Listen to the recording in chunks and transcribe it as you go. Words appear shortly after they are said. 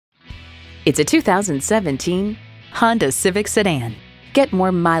It's a 2017 Honda Civic sedan. Get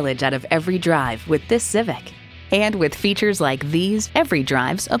more mileage out of every drive with this Civic. And with features like these, every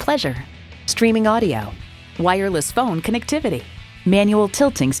drive's a pleasure. Streaming audio, wireless phone connectivity, manual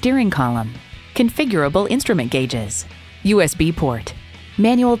tilting steering column, configurable instrument gauges, USB port,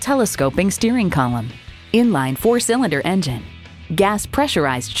 manual telescoping steering column, inline 4-cylinder engine, gas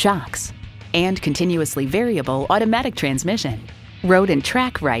pressurized shocks, and continuously variable automatic transmission. Road and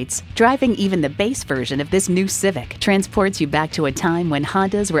Track writes, driving even the base version of this new Civic transports you back to a time when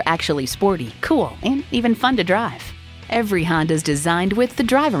Hondas were actually sporty, cool, and even fun to drive. Every Honda's designed with the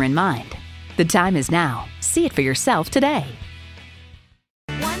driver in mind. The time is now. See it for yourself today.